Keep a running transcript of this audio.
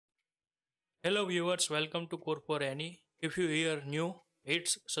Hello viewers, welcome to Core for Any. If you hear new,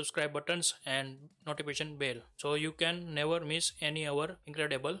 hit subscribe buttons and notification bell so you can never miss any our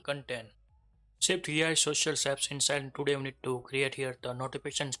incredible content. Shift here social tabs inside. Today we need to create here the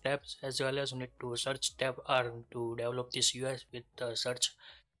notifications tabs as well as we need to search tab or to develop this UI with the search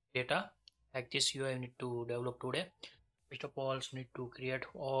data. Like this UI we need to develop today. First of all, we need to create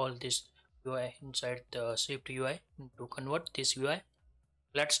all this UI inside the Shift UI to convert this UI.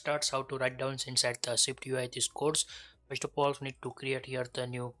 Let's start how to write down inside the SwiftUI this codes. First of all, we need to create here the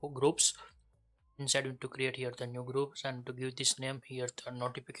new groups. Inside we need to create here the new groups and to give this name here the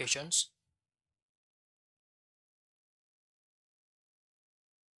notifications.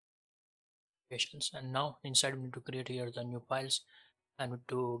 And now inside we need to create here the new files and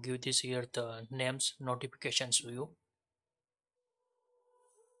to give this here the names notifications view.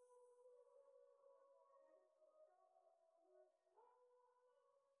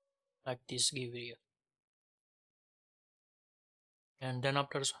 Like this give here. And then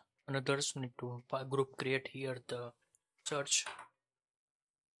after another we need to group create here the search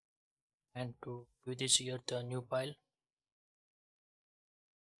and to give this here the new file.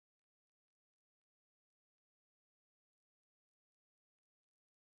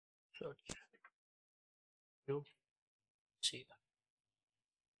 Search group see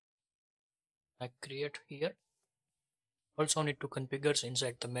I create here. Also need to configure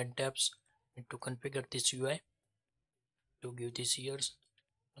inside the main tabs. Need to configure this UI to give this years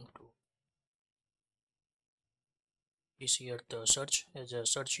and to this here the search as a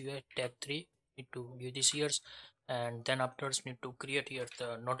search UI tag 3. Need to give this years and then afterwards need to create here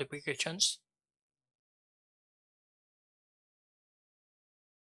the notifications.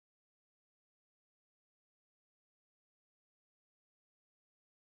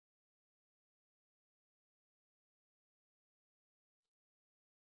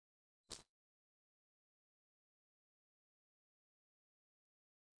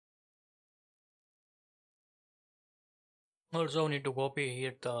 Also need to copy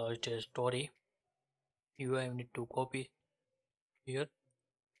here the story UI. Need to copy here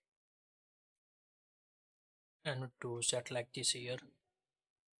and to set like this here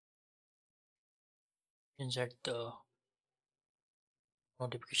inside the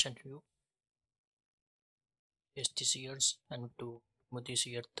notification view. Paste this years and to move this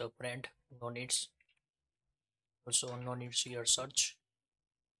here the brand no needs. Also no needs here search.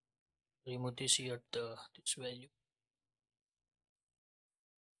 Remove this here this value.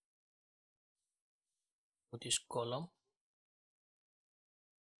 To this column.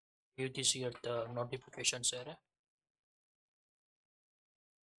 Give this here the notifications array.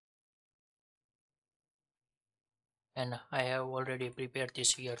 And I have already prepared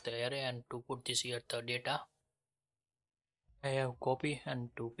this here the array and to put this here the data. I have copy and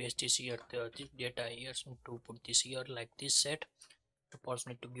to paste this here this data here so to put this here like this set. Suppose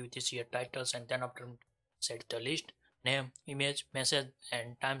need to give this here titles and then after set the list name image message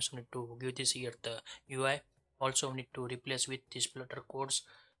and times need to give this here the UI. Also need to replace with this flutter codes.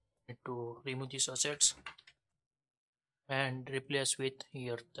 Need to remove these assets and replace with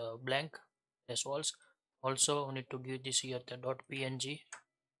here the blank as walls. Also need to give this here the .png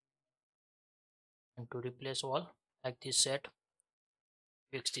and to replace all like this set.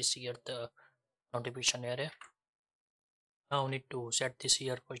 Fix this here the notification array. Now need to set this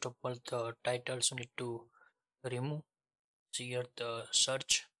here. First of all the titles need to remove here the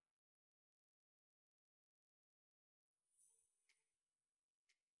search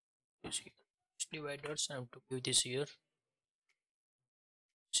this here dividers and to give this here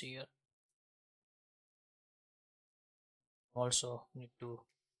also need to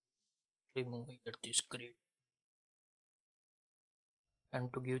remove here this grid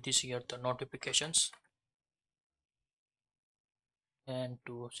and to give this here the notifications and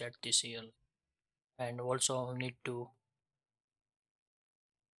to set this here and also need to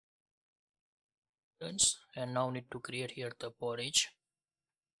and now need to create here the for each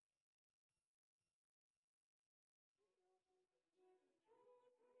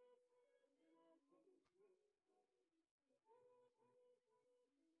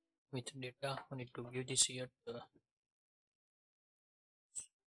with data. We need to give this here the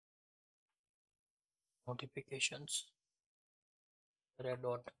notifications red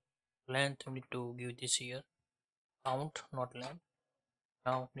dot length. We need to give this here count not length.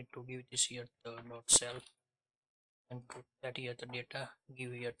 Now need to give this here the dot self and put that here the data,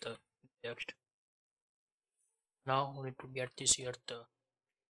 give here the text. Now we need to get this here the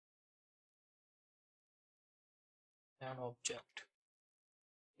an object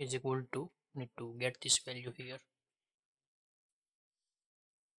is equal to need to get this value here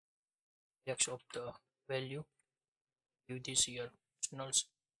index of the value, give this here optionals.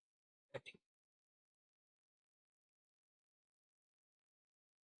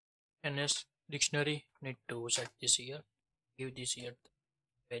 NS dictionary need to set this here, give this here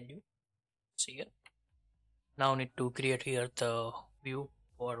the value here. Now need to create here the view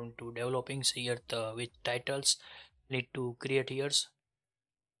or into developing here the with titles need to create here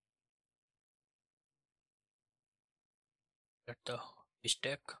at the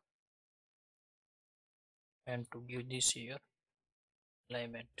stack and to give this here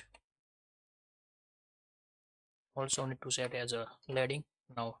alignment. Also need to set as a leading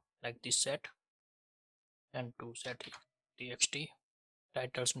now like this set, and to set txt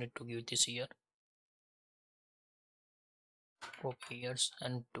titles need to give this here copy here,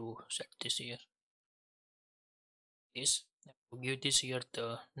 and to set this here this, to give this here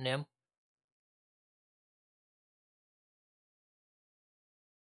the name,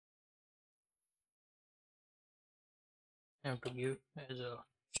 and to give as a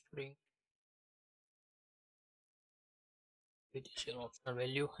string with this here optional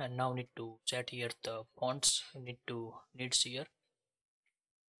value. And now need to set here the fonts needs here,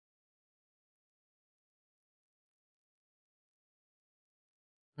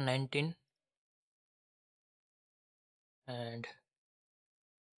 '19 and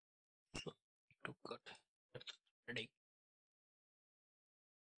so to cut ready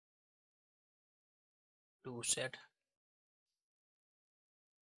to set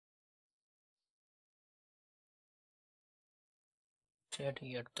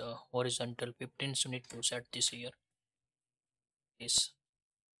here the horizontal 15, so need to set this here this,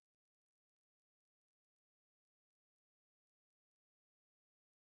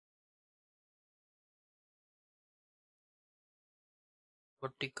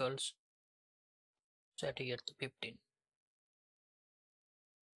 verticals set here the 15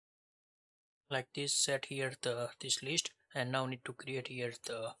 like this. Set here the this list, and now need to create here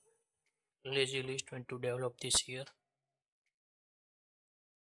the lazy list when to develop this here.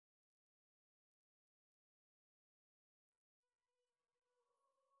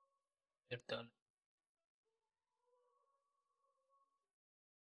 Here the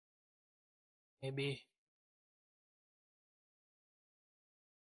maybe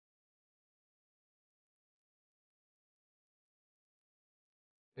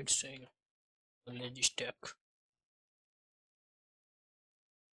it's a lazy stack.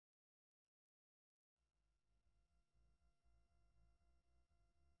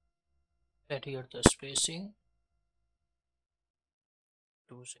 Set here the spacing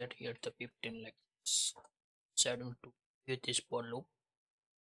to set here the 15 like this. Set them to get this for loop.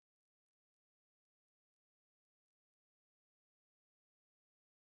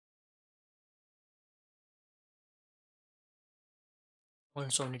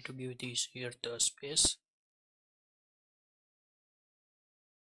 Also need to give this here the space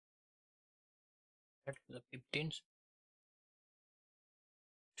at the 15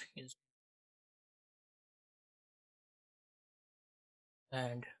 is,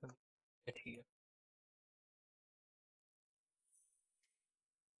 and get here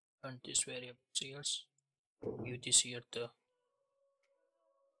and this variable here, give this here the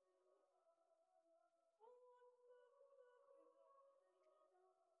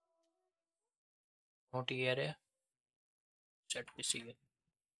not array, set this here.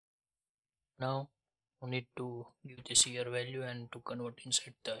 Now we need to give this here value and to convert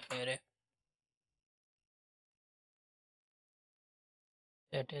inside the array.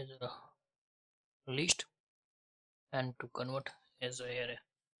 That is a list and to convert as a array.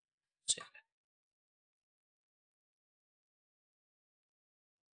 Save.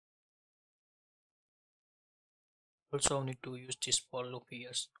 Also need to use this for loop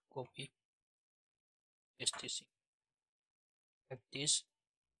here. Copy paste this like this.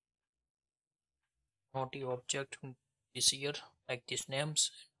 Naughty object this here like this names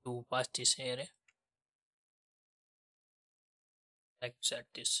to pass this array like set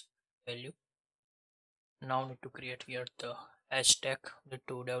this value. Now need to create here the hashtag need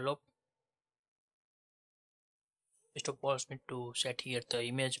to develop. First of all need to set here the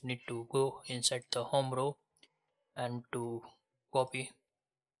image need to go inside the home row and to copy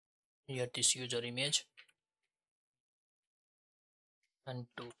here this user image and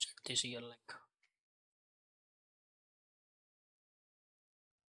to set this here like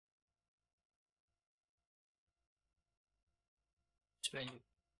this value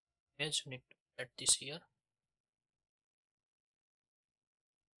image need to set this here.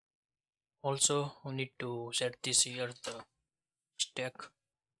 Also we need to set this here the stack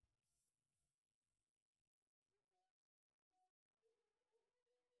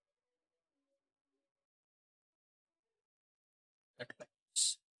that like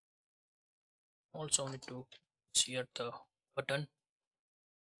this. Also need to share the button.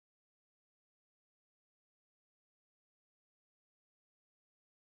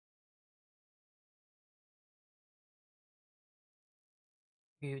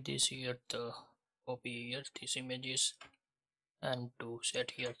 Give this here the copy here these images, and to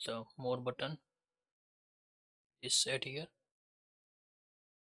set here the more button is set here.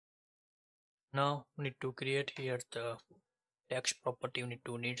 Now need to create here the text property. We need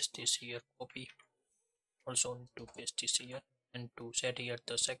to needs this here copy. Also need to paste this here, and to set here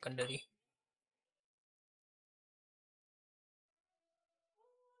the secondary.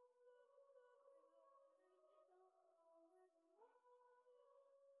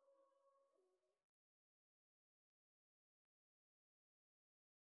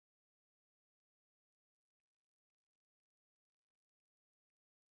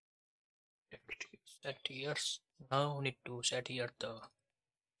 Set here. Now need to set here the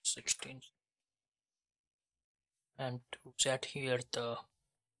 16 and to set here the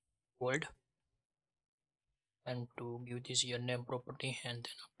world, and to give this here name property, and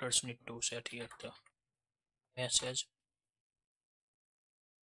then after need to set here the message,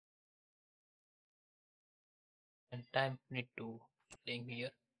 and time need to string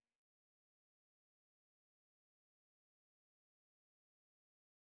here.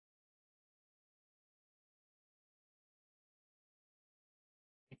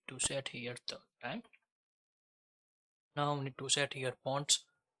 Need to set here the time. Now need to set here fonts.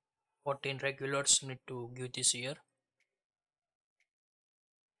 14 regulars need to give this here,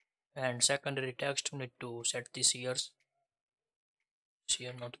 and secondary text need to set this here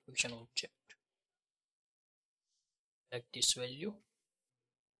notification object like this value,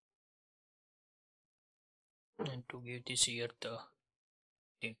 and to give this here the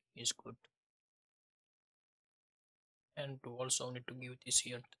thing is good, and to also need to give this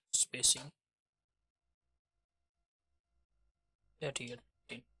here spacing set here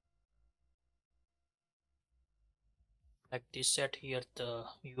 10. Like this set here the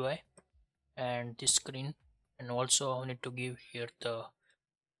UI and this screen, and also need to give here the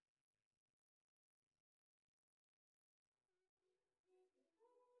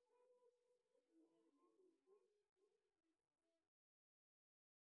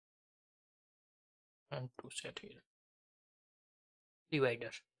and to set here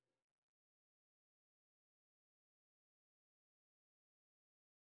divider.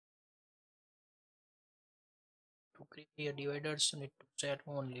 To create here dividers need to set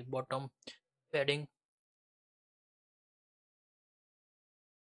only bottom padding,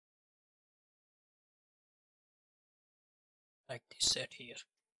 like this set here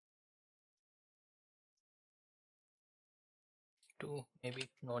to maybe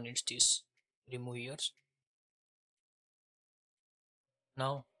no needs this remove here.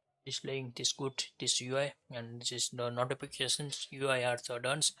 Now displaying this good this UI, and this is the notifications UI are the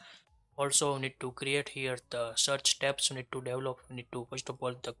done. Also need to create here the search tabs. We need to develop, we need to first of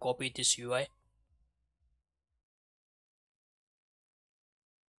all the copy this UI,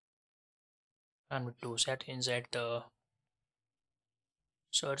 and we to set inside the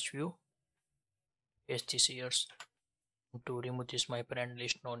search view, paste this here, to remove this my friend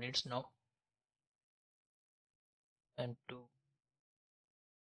list no needs now, and to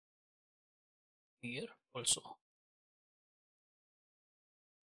here also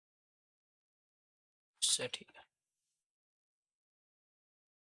set here,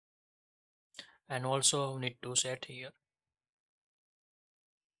 and also need to set here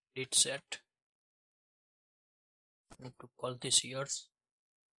did set, need to call this here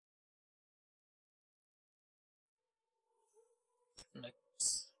like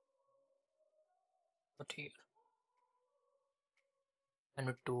but here,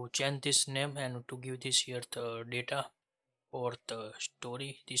 and to change this name, and to give this here the data for the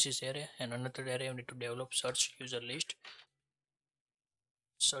story. This is array, and another array we need to develop search user list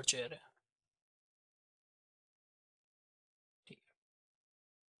search array.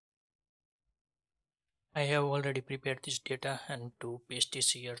 I have already prepared this data, and to paste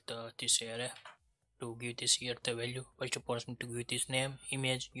this here the this array, to give this here the value. First of all need to give this name,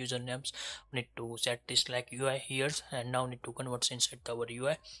 image, usernames. Need to set this like UI here, and now need to convert inside our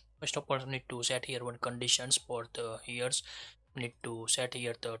UI. First of all need to set here one conditions for the years. Need to set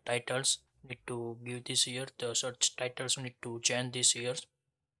here the titles. Need to give this here the search titles. Need to change this here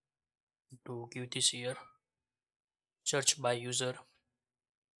to give this here search by user,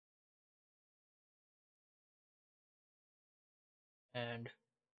 and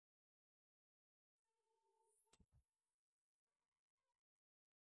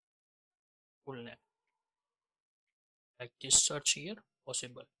full name like this search here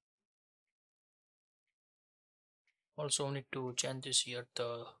possible. Also need to change this here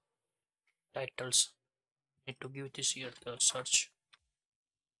the titles. Need to give this here the search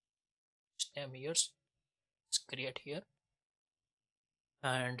name here. Let's create here,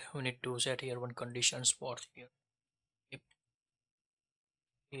 and we need to set here one conditions for here.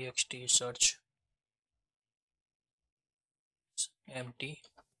 If text search empty,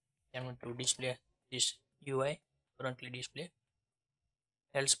 and want to display this UI currently display.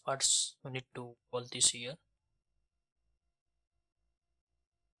 Else parts we need to call this here.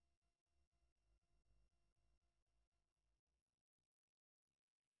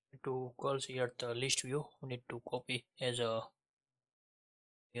 To call here the list view, we need to copy as a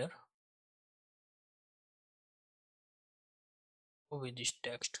here with this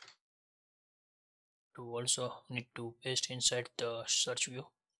text. To also need to paste inside the search view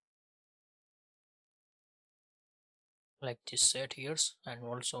like this set here, and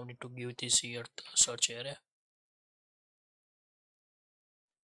also need to give this here the search area.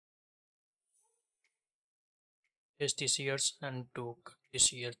 Paste this here and to cut this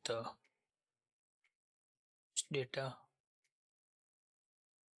here the data,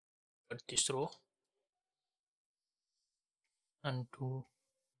 cut this row, and to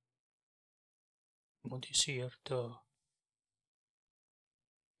move this here the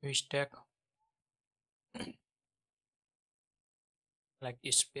stack like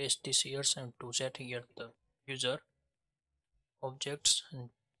this. Paste this here and to set here the user objects, and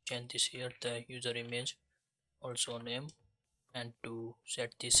change this here the user image, also name, and to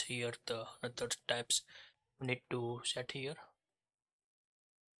set this here the other types we need to set here.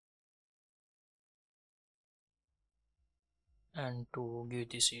 And to give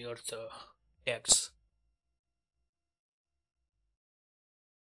this here the tags.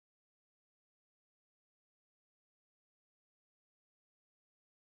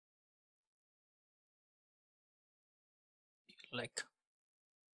 Like,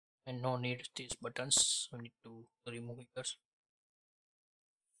 and no need these buttons, we need to remove here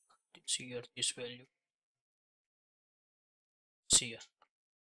this here this value here.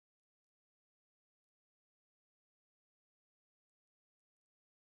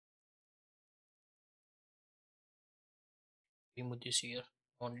 Remove this here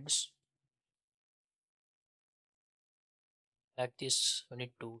on this. Like this, we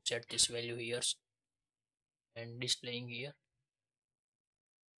need to set this value here and displaying here.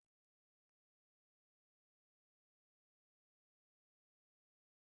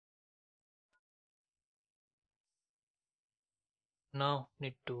 Now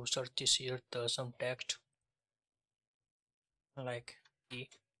need to search this here the some text like key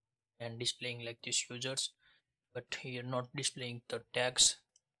and displaying like this users, but here not displaying the tags.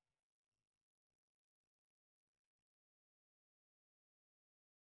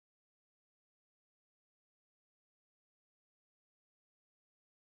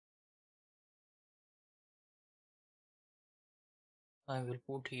 I will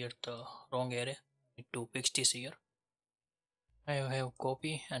put here the wrong array. Need to fix this here. I have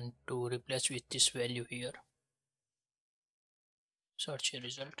copy and to replace with this value here. Search a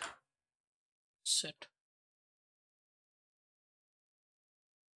result, set,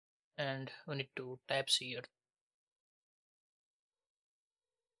 and we need to types here.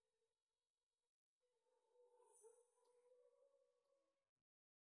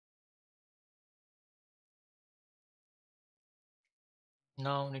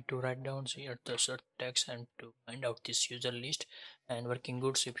 Now need to write down here the search text and to find out this user list and working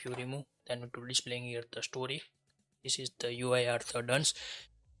goods. If you remove, then to displaying here the story. This is the UIUX done.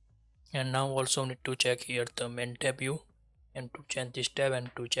 And now also need to check here the main tab view and to change this tab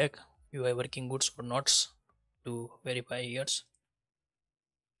and to check UI working goods or not to verify here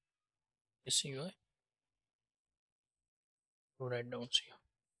this UI. To write down here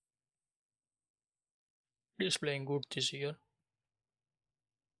displaying good this here.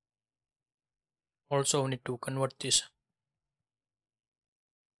 Also we need to convert this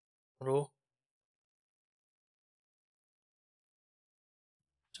row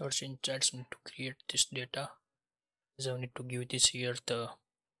search insights to create this data. So we need to give this here the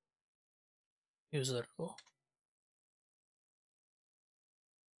user row,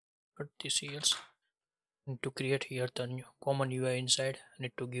 cut this here, and to create here the new common UI inside, I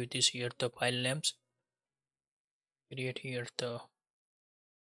need to give this here the file names, create here the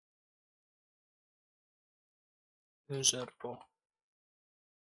user row,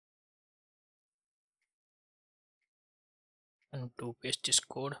 and to paste this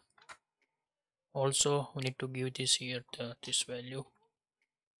code. Also we need to give this here the this value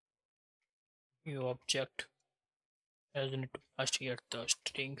view object as you need to pass here the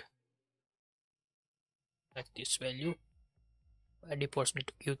string like this value. By default need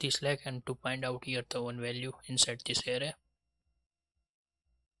to give this flag and to find out here the one value inside this array.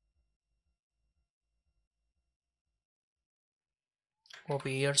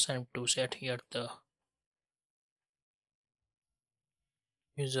 Copy here and to set here the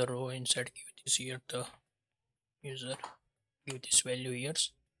user row inside, give this here the user, give this value here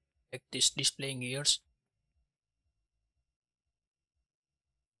like this displaying here,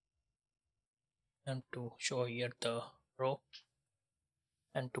 and to show here the row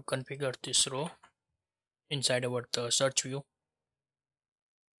and to configure this row inside our the search view.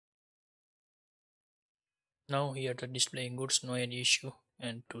 Now here the displaying goods, no any issue,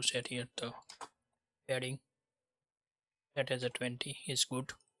 and to set here the padding that has a 20 is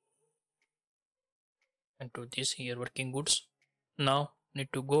good, and to this here working goods. Now need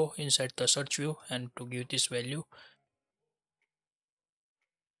to go inside the search view and to give this value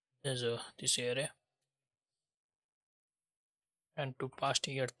as this array, and to pass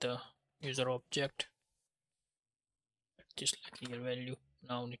here the user object just like here value.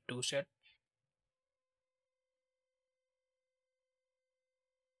 Now need to set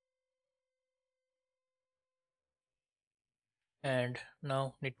and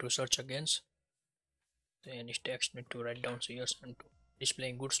now need to search against the any text need to write down here and to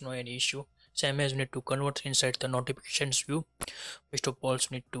displaying goods, no any issue. Same as need to convert inside the notifications view. First of all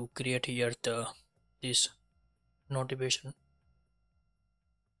need to create here the this notification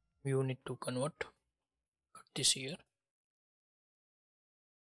view, need to convert this here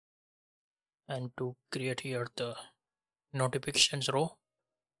and to create here the notifications row,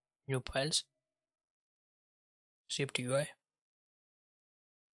 new files, SwiftUI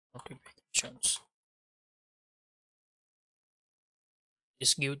notifications.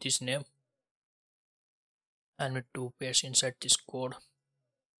 Just give this name and need to paste inside this code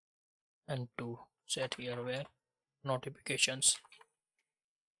and to set here where notifications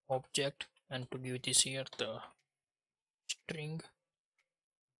object and to give this here the string,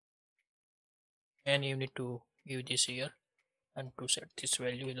 and you need to give this here and to set this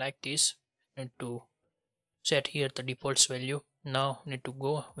value like this and to set here the defaults value. Now need to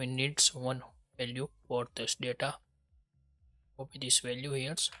go, we need one value for this data, copy this value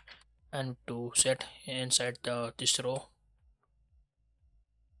here and to set inside the this row,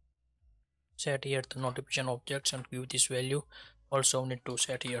 set here the notification objects and give this value. Also need to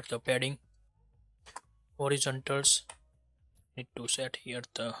set here the padding, horizontals need to set here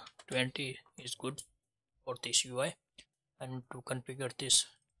the 20 is good for this UI, and to configure this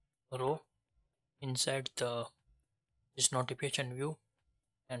row inside the this notification view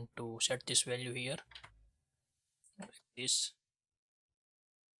and to set this value here like this,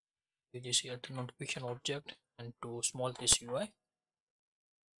 this here the notification object and to small this UI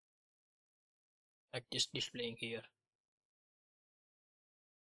like this displaying here.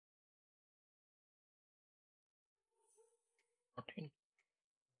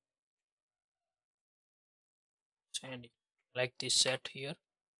 And like this set here.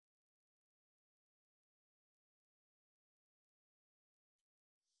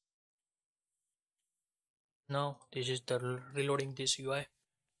 Now this is the reloading this UI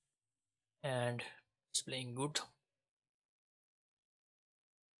and displaying good,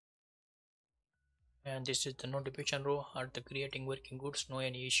 and this is the notification row are the creating working goods, no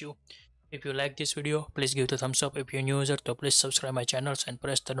any issue. If you like this video, please give the thumbs up. If you're a new user, so please subscribe my channels and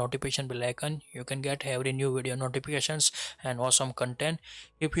press the notification bell icon. You can get every new video notifications and awesome content.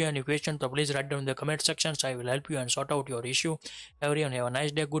 If you have any questions, so please write down in the comment sections. I will help you and sort out your issue. Everyone have a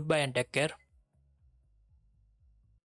nice day. Goodbye and take care.